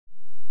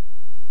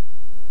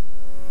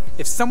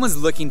If someone's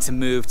looking to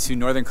move to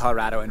Northern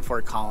Colorado and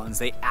Fort Collins,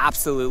 they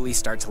absolutely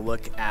start to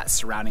look at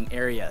surrounding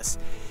areas.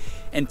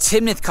 In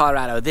Timnath,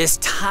 Colorado, this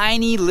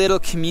tiny little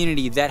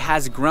community that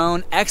has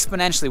grown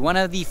exponentially, one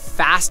of the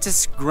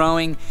fastest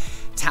growing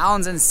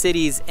towns and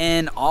cities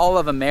in all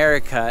of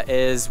America,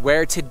 is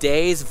where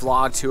today's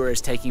vlog tour is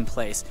taking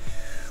place.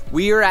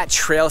 We are at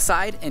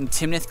Trailside in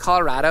Timnath,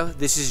 Colorado.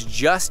 This is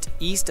just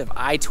east of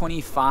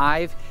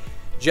I-25,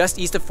 just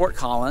east of Fort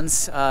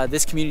Collins.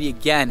 This community,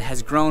 again,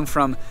 has grown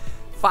from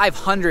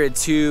 500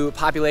 to a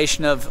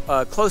population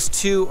of close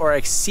to or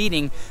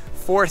exceeding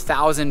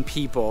 4,000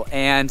 people,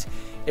 and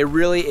it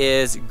really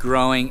is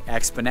growing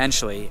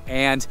exponentially.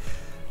 And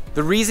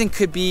the reason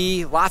could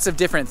be lots of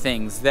different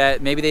things,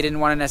 that maybe they didn't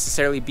want to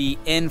necessarily be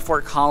in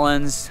Fort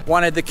Collins,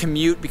 wanted the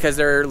commute because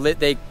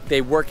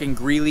they work in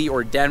Greeley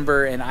or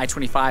Denver and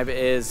I-25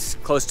 is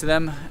close to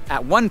them.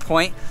 At one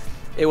point,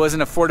 it was an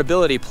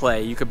affordability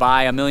play. You could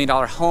buy $1 million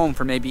home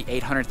for maybe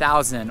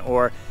 $800,000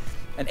 or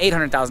an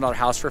 $800,000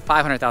 house for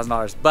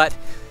 $500,000. But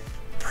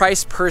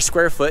price per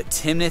square foot,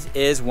 Timnath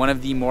is one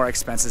of the more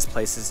expensive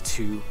places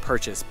to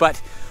purchase.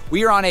 But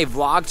we are on a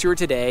vlog tour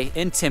today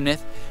in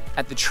Timnath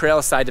at the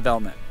Trailside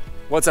development.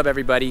 What's up,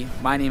 everybody?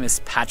 My name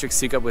is Patrick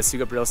Soukup with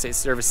Soukup Real Estate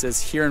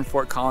Services here in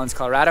Fort Collins,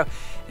 Colorado,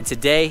 and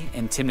today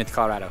in Timnath,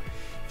 Colorado.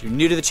 If you're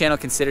new to the channel,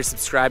 consider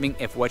subscribing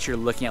if what you're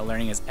looking at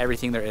learning is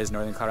everything there is in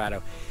Northern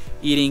Colorado.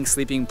 Eating,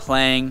 sleeping,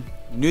 playing,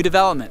 new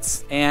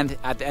developments. And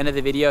at the end of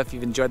the video, if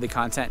you've enjoyed the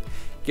content,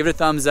 give it a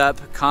thumbs up,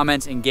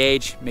 comment,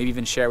 engage, maybe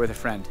even share it with a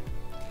friend.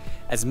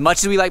 As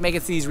much as we like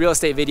making these real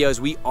estate videos,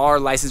 we are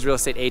licensed real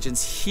estate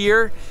agents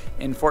here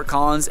in Fort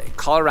Collins,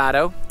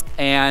 Colorado.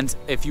 And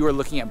if you are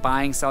looking at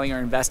buying, selling, or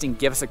investing,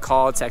 give us a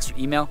call, text, or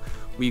email.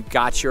 We've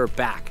got your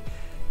back.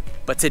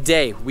 But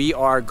today we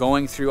are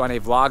going through on a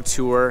vlog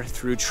tour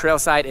through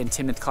Trailside in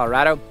Timnath,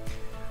 Colorado,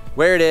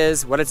 where it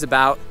is, what it's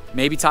about,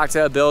 maybe talk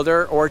to a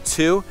builder or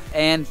two,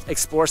 and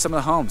explore some of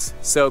the homes.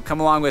 So come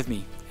along with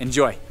me,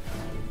 enjoy.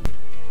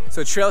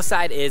 So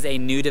Trailside is a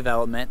new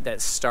development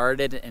that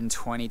started in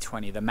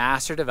 2020. The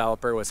master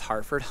developer was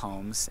Hartford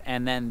Homes,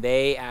 and then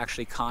they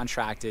actually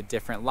contracted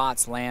different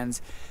lots,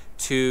 lands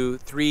to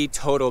 3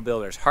 total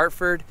builders: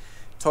 Hartford,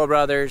 Toll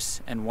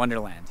Brothers, and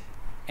Wonderland.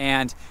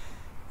 And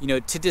you know,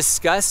 to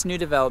discuss new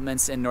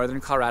developments in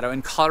Northern Colorado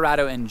and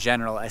Colorado in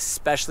general,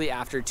 especially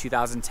after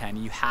 2010,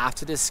 you have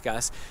to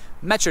discuss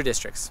metro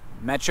districts.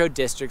 Metro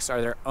districts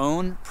are their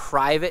own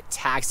private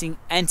taxing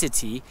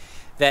entity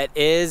that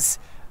is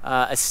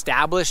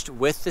established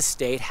with the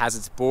state, has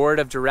its board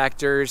of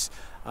directors.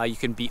 You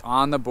can be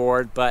on the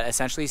board, but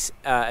essentially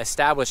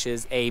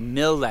establishes a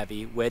mill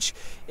levy, which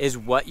is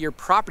what your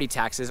property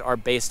taxes are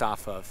based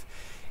off of.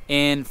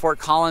 In Fort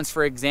Collins,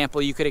 for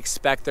example, you could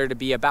expect there to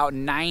be about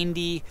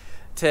 90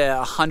 to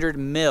 100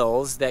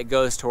 mills that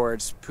goes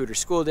towards Poudre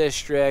School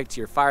District,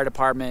 your fire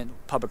department,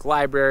 public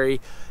library,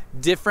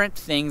 different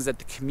things that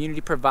the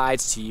community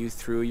provides to you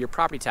through your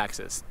property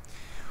taxes.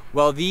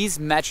 Well, these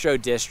metro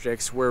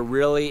districts were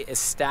really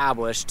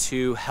established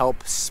to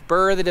help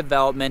spur the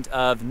development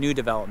of new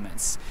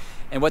developments.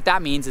 And what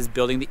that means is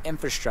building the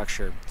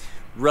infrastructure,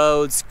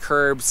 roads,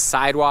 curbs,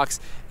 sidewalks,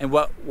 and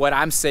what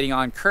I'm sitting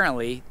on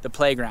currently, the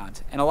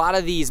playground. And a lot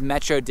of these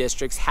metro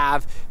districts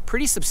have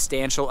pretty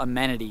substantial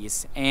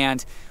amenities.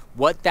 And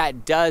what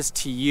that does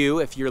to you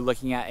if you're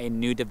looking at a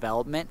new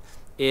development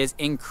is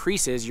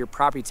increases your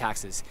property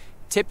taxes,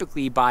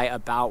 typically by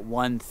about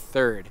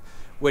 1/3,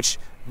 which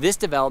this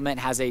development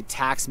has a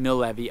tax mill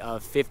levy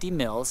of 50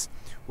 mills,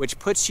 which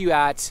puts you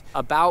at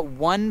about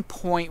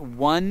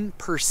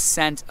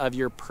 1.1% of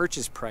your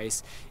purchase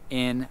price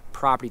in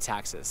property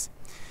taxes.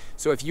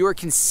 So if you are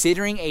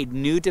considering a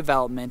new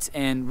development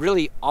in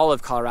really all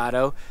of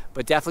Colorado,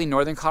 but definitely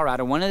Northern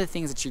Colorado, one of the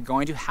things that you're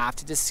going to have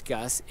to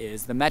discuss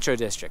is the metro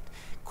district.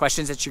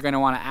 Questions that you're going to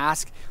want to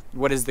ask: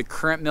 what is the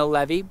current mill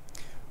levy?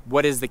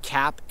 What is the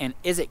cap, and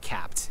is it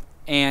capped?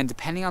 And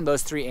depending on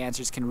those 3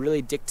 answers can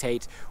really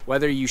dictate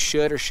whether you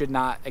should or should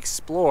not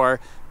explore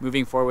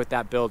moving forward with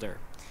that builder.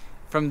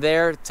 From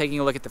there, taking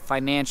a look at the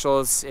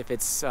financials, if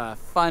it's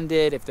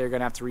funded, if they're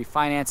gonna have to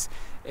refinance.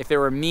 If it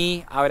were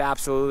me, I would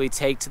absolutely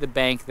take to the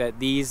bank that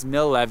these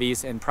mill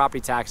levies and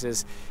property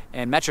taxes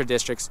and metro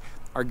districts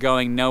are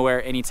going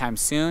nowhere anytime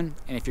soon.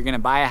 And if you're gonna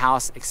buy a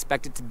house,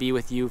 expect it to be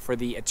with you for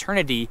the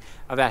eternity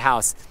of that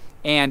house.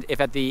 And if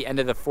at the end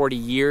of the 40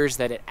 years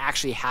that it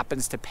actually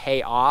happens to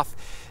pay off,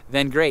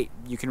 then great,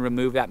 you can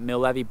remove that mill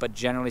levy. But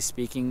generally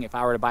speaking, if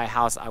I were to buy a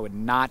house, I would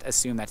not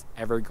assume that's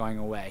ever going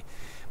away.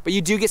 But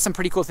you do get some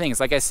pretty cool things.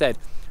 Like I said,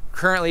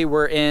 currently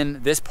we're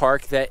in this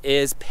park that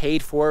is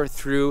paid for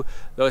through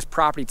those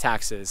property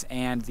taxes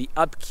and the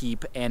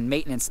upkeep and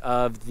maintenance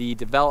of the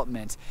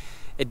development.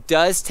 It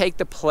does take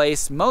the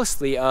place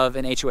mostly of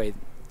an HOA.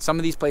 Some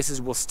of these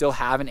places will still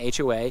have an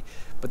HOA,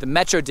 but the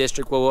metro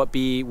district will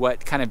be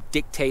what kind of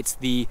dictates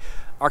the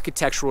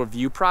architectural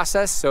review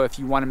process. So if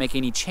you want to make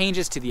any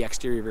changes to the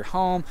exterior of your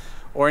home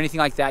or anything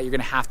like that, you're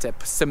going to have to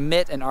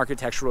submit an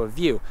architectural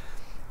review.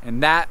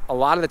 And that a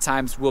lot of the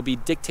times will be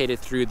dictated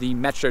through the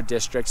metro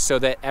district, so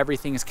that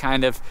everything is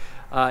kind of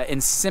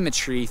in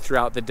symmetry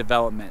throughout the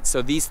development.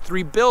 So these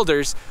three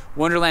builders,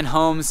 Wonderland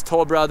Homes,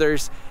 Toll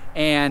Brothers,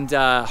 and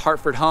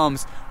Hartford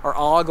Homes, are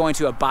all going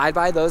to abide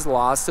by those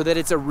laws so that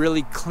it's a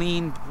really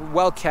clean,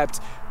 well-kept,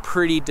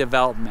 pretty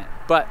development.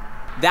 But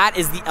that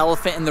is the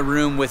elephant in the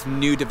room with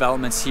new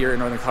developments here in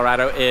Northern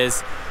Colorado,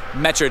 is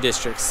metro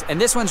districts. And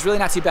this one's really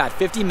not too bad.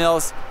 50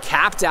 mils,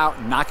 capped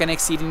out, not gonna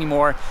exceed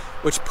anymore,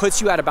 which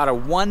puts you at about a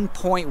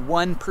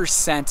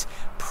 1.1%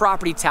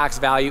 property tax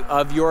value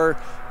of your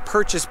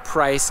purchase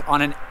price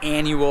on an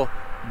annual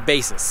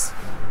basis.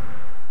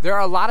 There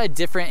are a lot of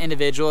different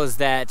individuals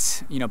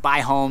that,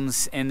 buy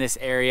homes in this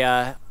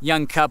area,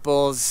 young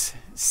couples,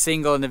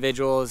 single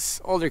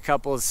individuals, older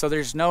couples, so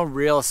there's no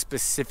real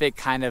specific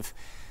kind of,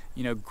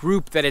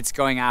 group that it's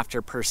going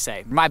after per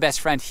se. My best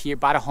friend here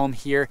bought a home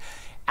here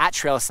at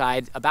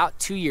Trailside about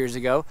 2 years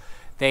ago.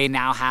 They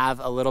now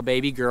have a little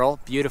baby girl,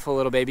 beautiful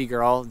little baby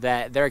girl,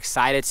 that they're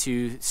excited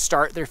to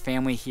start their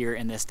family here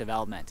in this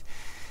development.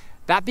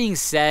 That being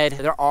said,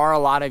 there are a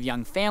lot of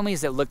young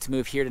families that look to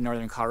move here to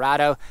Northern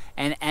Colorado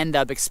and end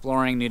up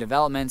exploring new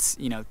developments,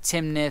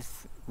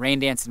 Timnath,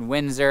 Raindance and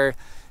Windsor,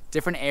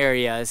 different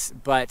areas,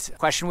 but the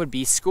question would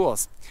be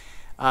schools.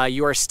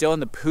 You are still in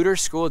the Poudre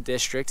School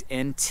District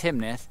in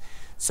Timnath,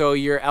 so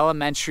your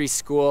elementary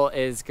school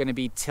is going to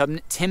be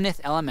Timnath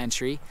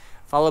Elementary,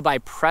 followed by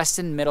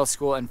Preston Middle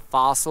School and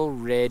Fossil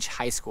Ridge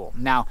High School.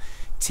 Now,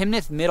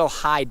 Timnath Middle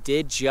High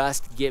did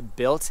just get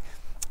built,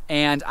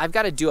 and I've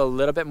got to do a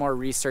little bit more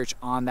research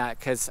on that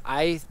because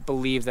I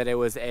believe that it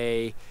was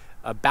a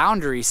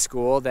boundary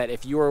school, that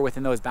if you were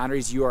within those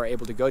boundaries, you are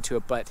able to go to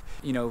it. But,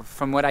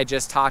 from what I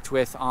just talked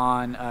with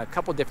on a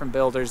couple different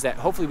builders that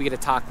hopefully we get to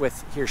talk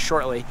with here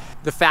shortly,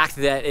 the fact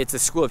that it's a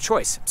school of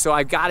choice. So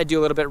I've got to do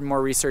a little bit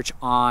more research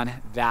on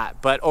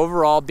that. But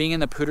overall, being in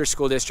the Poudre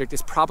School District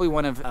is probably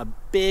one of a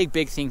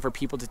big thing for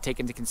people to take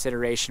into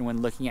consideration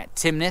when looking at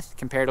Timnath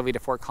comparatively to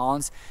Fort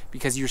Collins,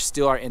 because you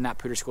still are in that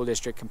Poudre School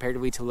District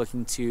comparatively to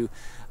looking to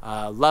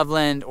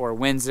Loveland or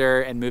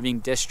Windsor and moving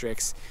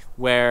districts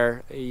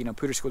where,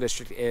 Poudre School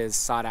District is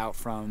sought out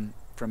from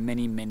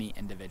many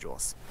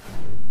individuals.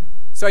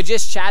 So I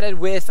just chatted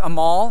with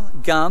Amal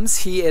Gums.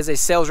 He is a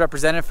sales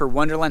representative for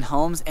Wonderland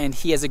Homes, and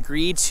he has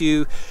agreed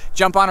to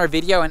jump on our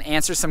video and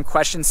answer some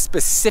questions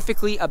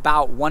specifically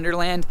about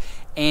Wonderland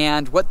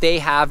and what they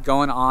have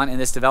going on in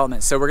this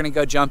development. So we're gonna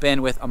go jump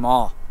in with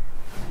Amal.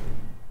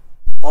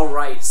 All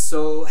right,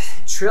 so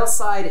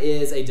Trailside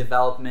is a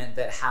development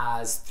that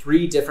has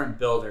 3 different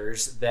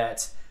builders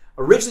that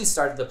originally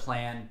started the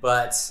plan,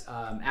 but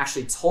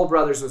actually Toll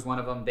Brothers was one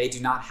of them. They do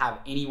not have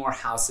any more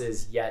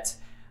houses yet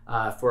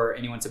for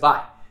anyone to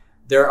buy.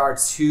 There are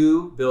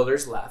 2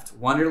 builders left,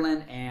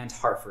 Wonderland and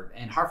Hartford.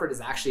 And Hartford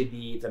is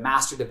actually the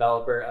master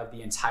developer of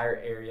the entire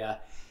area.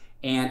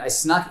 And I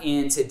snuck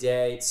in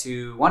today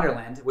to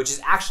Wonderland, which is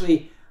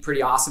actually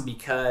pretty awesome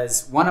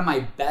because one of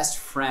my best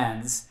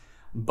friends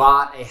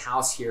bought a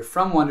house here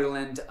from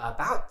Wonderland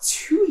about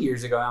 2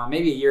 years ago now,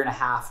 maybe a year and a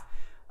half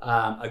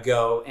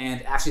ago.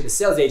 And actually the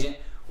sales agent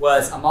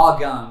was Amal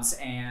Gums,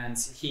 and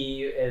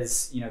he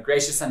is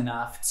gracious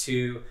enough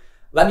to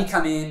let me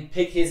come in,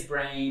 pick his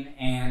brain,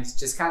 and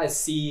just kind of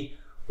see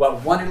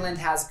what Wonderland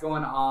has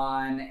going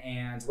on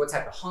and what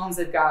type of homes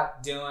they've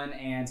got doing.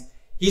 And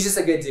he's just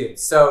a good dude.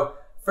 So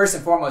first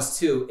and foremost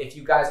too, if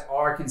you guys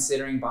are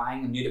considering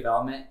buying a new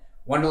development,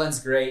 Wonderland's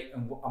great,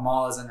 and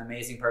Amal is an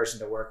amazing person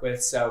to work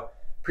with. So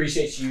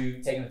appreciate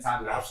you taking the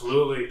time to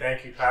Absolutely.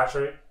 Thank you,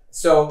 Patrick.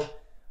 So,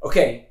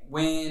 okay,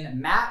 when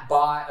Matt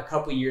bought a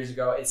couple years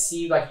ago, it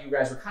seemed like you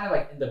guys were kind of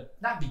like in the,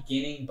 not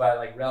beginning, but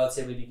like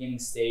relatively beginning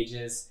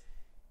stages.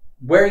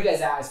 Where are you guys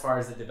at as far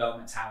as the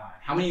development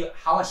timeline?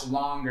 How much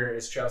longer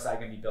is Trailside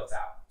going to be built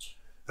out?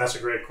 That's a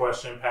great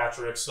question,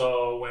 Patrick.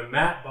 So when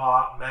Matt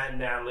bought, Matt and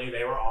Natalie,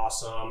 they were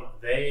awesome.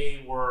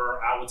 They were,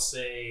 I would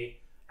say,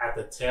 at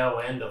the tail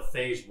end of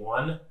phase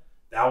 1.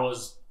 That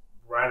was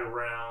right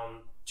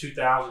around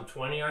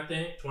 2020, I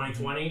think,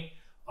 2020.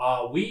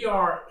 We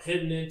are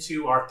heading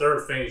into our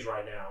 3rd phase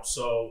right now.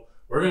 So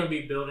we're going to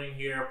be building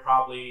here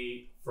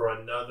probably for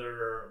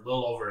another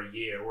little over a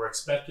year. We're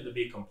expected to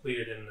be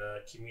completed in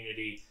the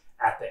community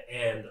at the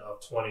end of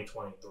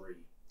 2023.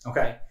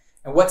 Okay.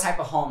 And what type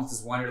of homes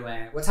does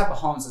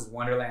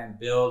Wonderland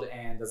build,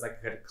 and does like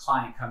a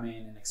client come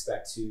in and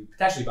expect to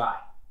potentially buy?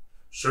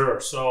 Sure.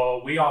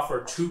 So we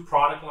offer 2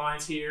 product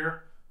lines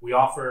here. We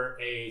offer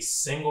a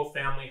single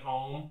family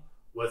home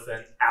with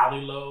an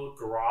alley load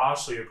garage,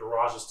 so your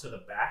garage is to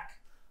the back.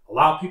 A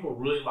lot of people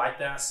really like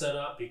that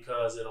setup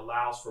because it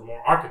allows for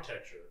more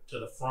architecture to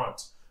the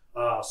front.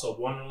 So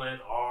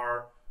Wonderland,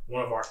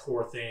 one of our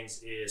core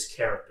things is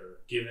character,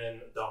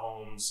 giving the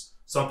homes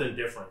something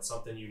different,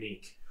 something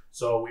unique.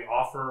 So we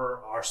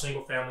offer our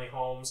single family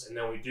homes, and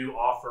then we do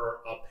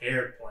offer a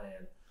paired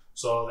plan.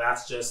 So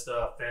that's just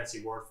a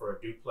fancy word for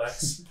a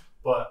duplex,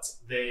 but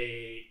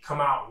they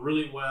come out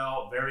really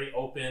well, very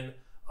open.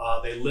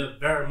 They live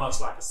very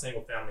much like a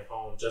single family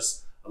home,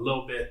 just a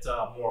little bit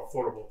more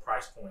affordable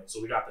price point.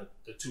 So we got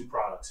the 2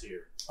 products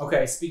here.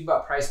 Okay, speaking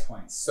about price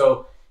points.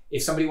 So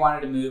if somebody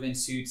wanted to move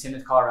into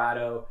Timnath,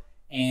 Colorado,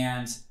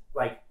 and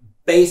like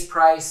base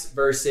price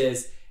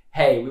versus,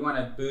 hey, we want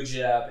to bouge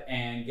it up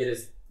and get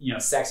as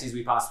sexy as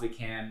we possibly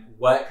can.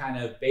 What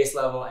kind of base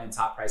level and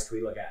top price can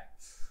we look at?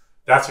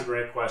 That's a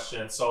great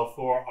question. So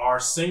for our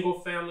single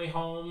family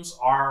homes,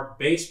 our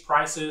base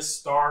prices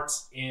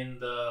starts in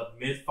the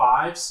mid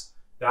fives.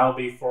 That'll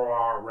be for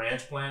our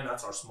ranch plan.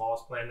 That's our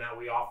smallest plan that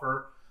we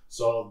offer.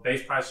 So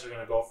base prices are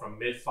going to go from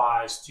mid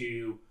fives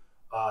to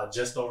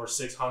just over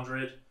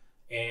 600.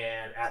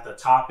 And at the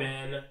top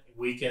end,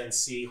 we can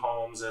see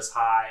homes as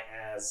high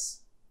as,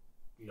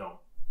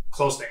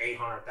 close to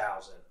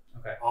 800,000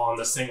 on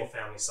the single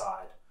family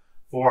side.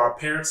 For our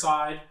parent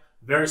side,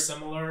 very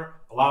similar.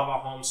 A lot of our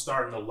homes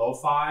start in the low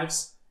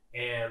fives,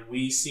 and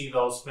we see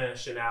those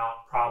finishing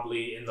out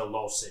probably in the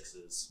low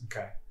sixes.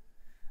 Okay.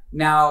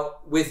 Now,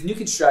 with new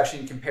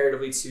construction,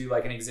 comparatively to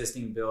like an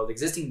existing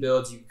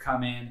builds, you can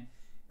come in,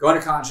 go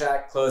under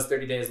contract, close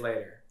 30 days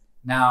later.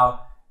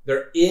 Now,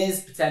 there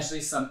is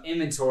potentially some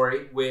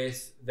inventory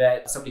with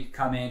that somebody could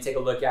come in, take a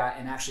look at,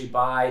 and actually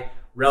buy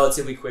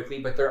relatively quickly,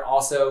 but there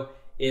also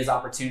is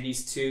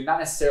opportunities to not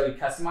necessarily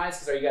customize,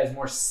 because are you guys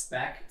more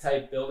spec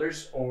type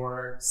builders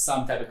or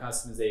some type of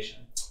customization?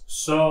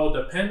 So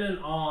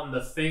dependent on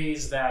the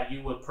phase that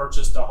you would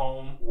purchase the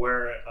home,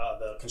 where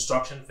the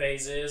construction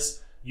phase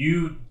is,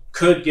 you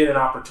could get an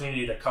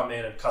opportunity to come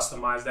in and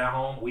customize that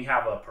home. We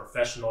have a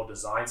professional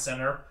design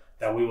center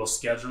that we will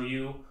schedule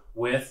you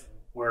with,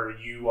 where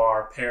you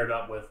are paired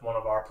up with one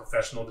of our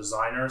professional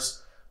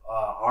designers.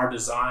 Our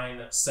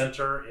design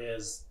center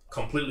is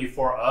completely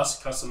for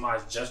us,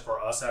 customized just for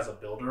us as a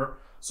builder.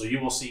 So you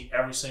will see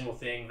every single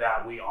thing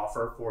that we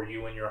offer for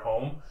you in your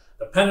home.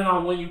 Depending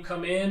on when you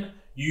come in,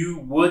 you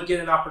would get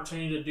an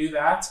opportunity to do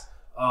that.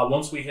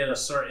 Once we hit a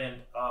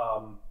certain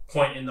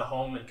point in the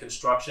home and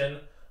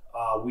construction,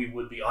 we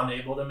would be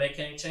unable to make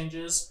any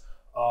changes,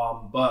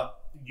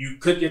 but you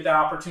could get that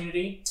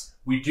opportunity.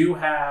 We do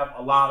have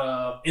a lot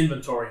of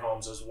inventory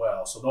homes as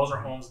well. So those are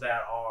homes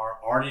that are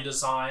already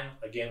designed.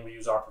 Again, we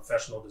use our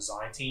professional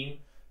design team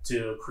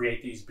to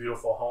create these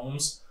beautiful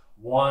homes.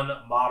 One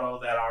motto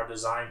that our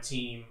design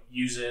team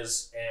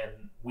uses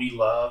and we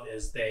love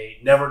is they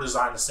never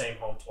design the same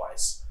home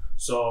twice.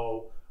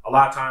 So a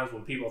lot of times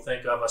when people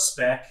think of a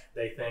spec,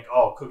 they think,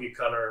 oh, cookie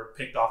cutter,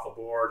 picked off a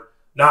board.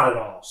 Not at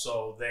all.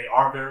 So they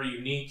are very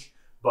unique,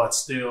 but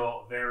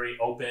still very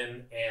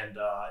open and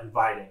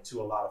inviting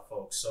to a lot of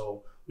folks.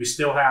 So we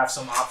still have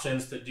some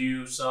options to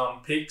do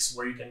some picks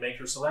where you can make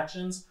your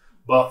selections,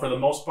 but for the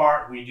most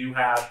part, we do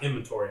have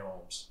inventory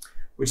homes.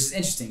 Which is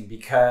interesting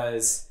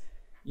because,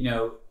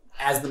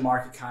 as the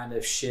market kind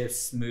of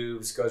shifts,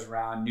 moves, goes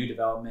around, new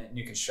development,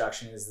 new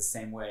construction is the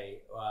same way.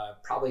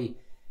 Probably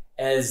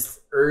as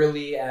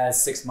early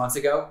as 6 months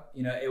ago,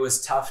 it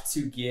was tough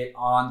to get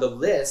on the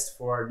list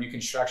for new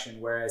construction.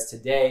 Whereas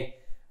today,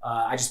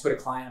 I just put a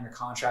client under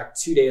contract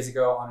 2 days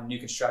ago on a new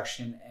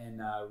construction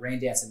in Rain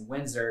Dance in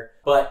Windsor.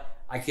 But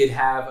I could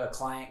have a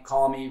client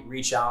call me,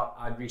 reach out.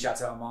 I'd reach out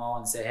to them all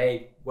and say,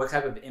 hey, what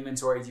type of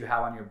inventory do you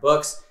have on your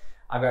books?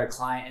 I've got a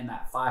client in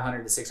that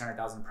 500 to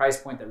 600,000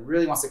 price point that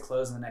really wants to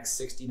close in the next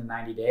 60 to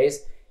 90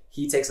 days.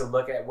 He takes a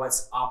look at what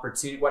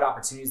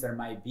opportunities there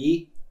might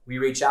be. We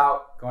reach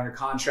out, go under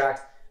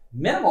contract,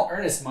 minimal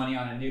earnest money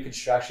on a new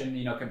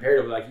construction,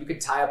 comparatively. Like you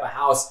could tie up a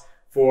house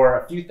for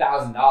a few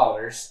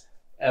 $1,000s.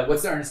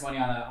 What's the earnest money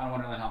on a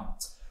Wonderland home?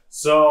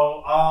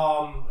 So,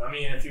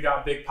 if you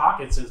got big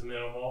pockets, it's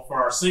minimal.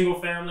 For our single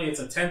family,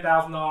 it's a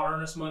 $10,000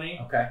 earnest money.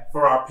 Okay.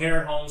 For our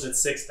parent homes,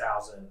 it's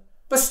 $6,000.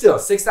 But still,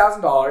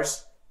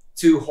 $6,000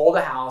 to hold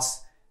a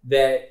house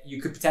that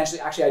you could potentially,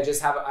 I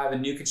have a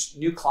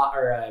new client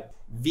or a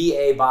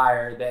VA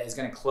buyer that is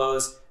going to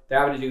close. They're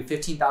having to do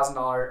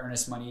 $15,000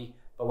 earnest money,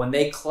 but when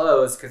they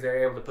close, because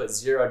they're able to put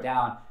zero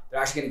down, they're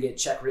actually going to get a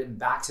check written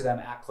back to them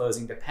at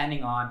closing,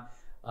 depending on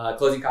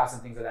closing costs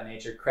and things of that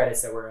nature,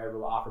 credits that we're able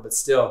to offer. But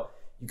still,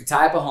 you could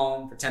tie up a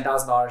home for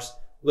 $10,000,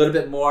 a little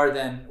bit more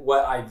than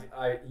what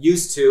I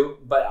used to,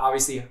 but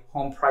obviously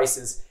home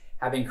prices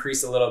have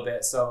increased a little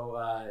bit.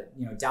 So,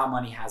 down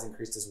money has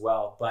increased as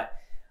well. But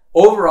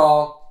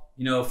overall,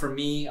 for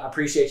me, I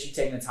appreciate you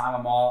taking the time,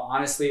 Amal.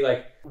 Honestly,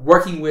 like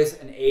working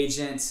with an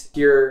agent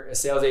here, a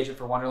sales agent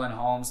for Wonderland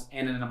Homes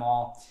and in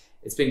Amal,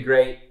 it's been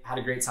great. Had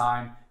a great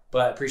time,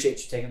 but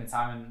appreciate you taking the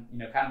time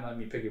and, kind of letting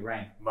me pick your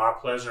brain. My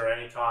pleasure,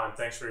 anytime.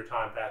 Thanks for your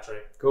time,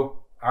 Patrick. Cool.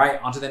 All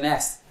right, on to the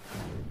next.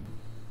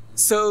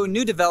 So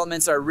new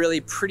developments are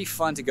really pretty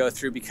fun to go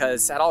through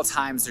because at all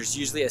times there's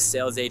usually a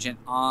sales agent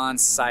on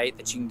site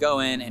that you can go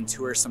in and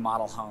tour some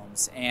model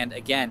homes. And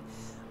again,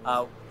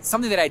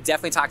 something that I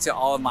definitely talk to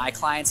all of my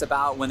clients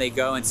about when they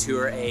go and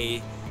tour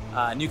a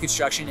new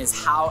construction is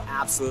how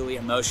absolutely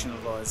emotional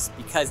it is,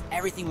 because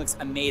everything looks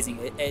amazing.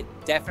 It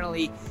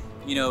definitely,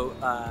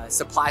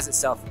 supplies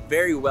itself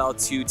very well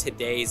to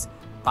today's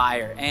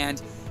buyer.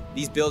 And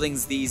these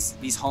buildings,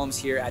 these homes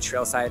here at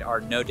Trailside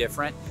are no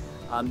different.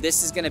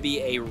 This is going to be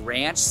a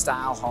ranch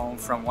style home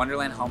from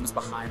Wonderland Homes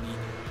behind me,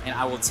 and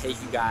I will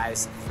take you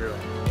guys through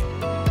it.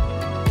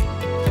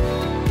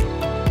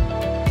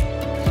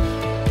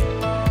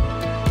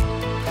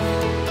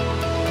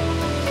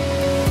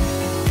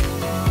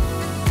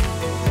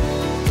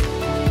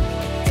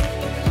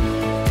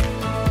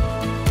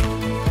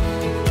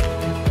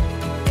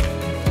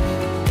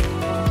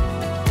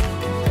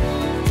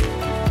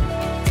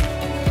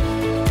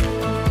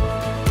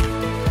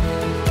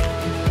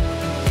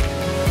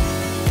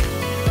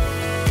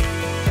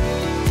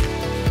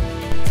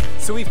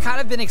 So we've kind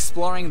of been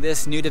exploring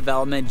this new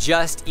development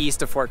just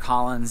east of Fort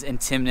Collins in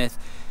Timnath,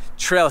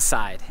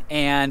 Trailside.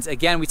 And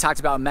again, we talked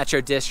about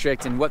Metro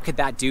District and what could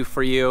that do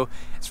for you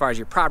as far as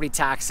your property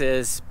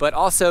taxes, but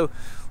also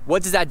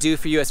what does that do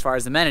for you as far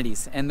as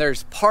amenities? And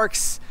there's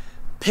parks,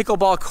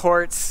 pickleball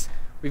courts,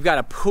 we've got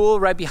a pool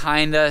right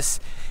behind us,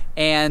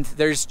 and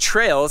there's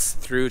trails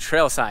through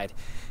Trailside.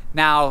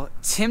 Now,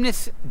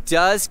 Timnath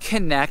does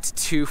connect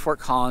to Fort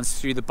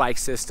Collins through the bike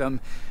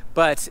system,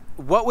 but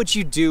what would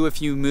you do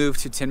if you moved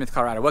to Timnath,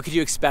 Colorado? What could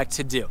you expect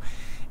to do?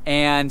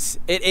 And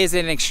it is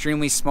an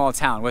extremely small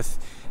town with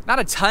not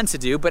a ton to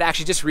do, but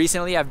actually just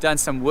recently I've done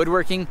some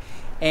woodworking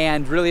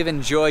and really have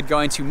enjoyed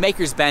going to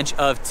Maker's Bench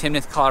of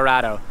Timnath,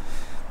 Colorado.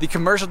 The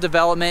commercial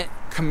development,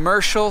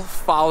 commercial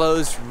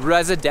follows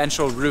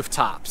residential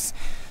rooftops.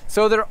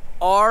 So there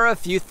are a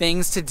few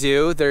things to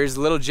do. There's a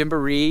little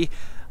gymboree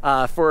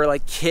for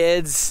like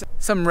kids,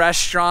 some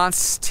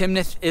restaurants.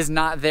 Timnath is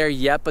not there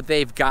yet, but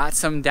they've got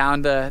some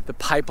down the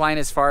pipeline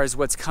as far as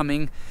what's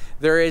coming.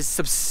 There is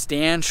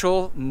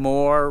substantial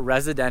more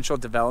residential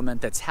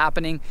development that's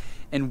happening,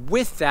 and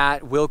with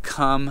that will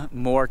come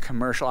more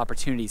commercial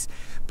opportunities.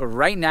 But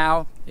right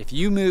now, if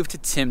you move to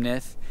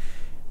Timnath,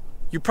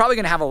 you're probably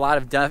gonna have a lot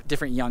of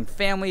different young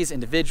families,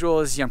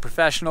 individuals, young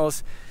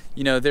professionals.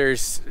 You know,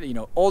 there's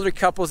older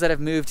couples that have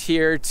moved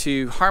here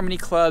to Harmony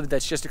Club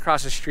that's just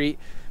across the street,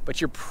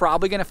 but you're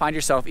probably gonna find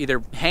yourself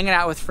either hanging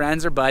out with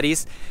friends or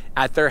buddies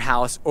at their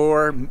house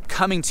or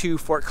coming to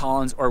Fort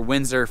Collins or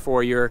Windsor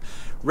for your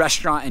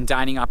restaurant and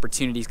dining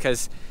opportunities,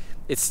 because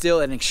it's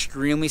still an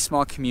extremely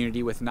small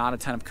community with not a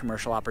ton of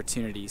commercial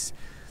opportunities.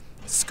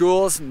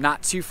 Schools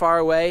not too far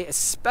away,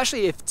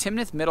 especially if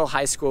Timnath Middle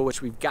High School,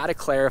 which we've got to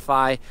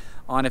clarify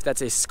on if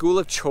that's a school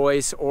of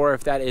choice or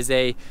if that is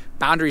a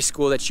boundary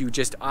school that you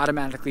just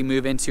automatically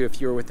move into if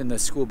you're within the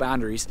school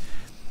boundaries.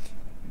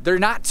 They're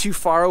not too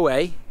far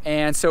away,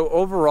 and so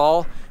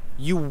overall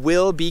you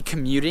will be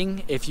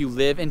commuting if you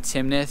live in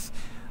Timnath,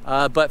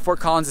 but Fort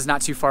Collins is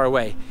not too far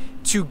away.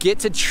 To get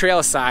to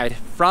Trailside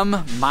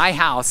from my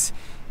house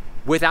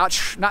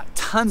without not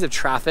tons of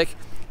traffic,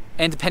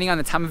 and depending on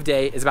the time of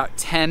day, is about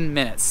 10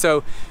 minutes.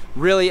 So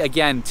really,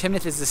 again,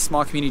 Timnath is a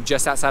small community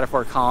just outside of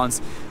Fort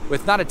Collins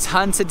with not a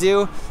ton to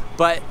do,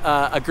 but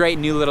a great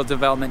new little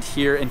development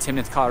here in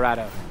Timnath,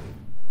 Colorado.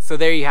 So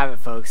there you have it,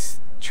 folks.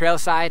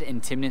 Trailside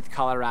in Timnath,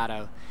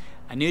 Colorado.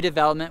 A new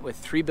development with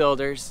 3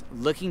 builders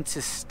looking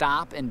to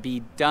stop and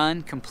be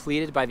done,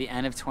 completed by the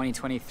end of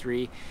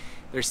 2023.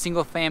 There's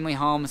single family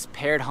homes,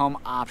 paired home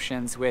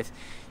options with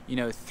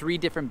 3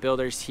 different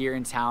builders here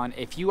in town.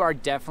 If you are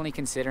definitely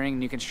considering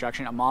new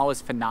construction, Amal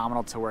was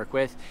phenomenal to work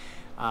with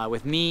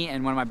me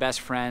and one of my best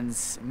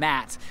friends,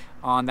 Matt,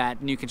 on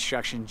that new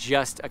construction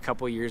just a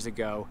couple years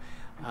ago.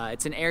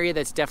 It's an area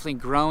that's definitely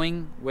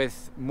growing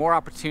with more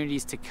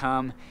opportunities to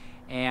come.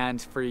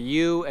 And for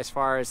you, as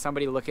far as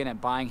somebody looking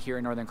at buying here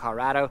in Northern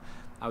Colorado,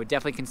 I would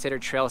definitely consider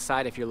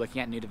Trailside if you're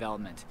looking at new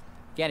development.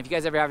 Again, if you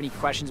guys ever have any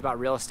questions about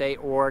real estate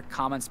or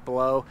comments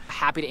below,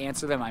 happy to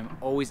answer them. I'm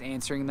always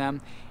answering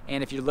them.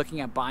 And if you're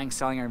looking at buying,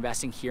 selling, or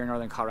investing here in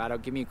Northern Colorado,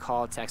 give me a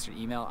call, text, or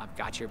email. I've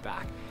got your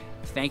back.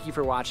 Thank you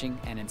for watching,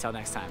 and until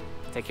next time,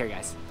 take care,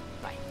 guys.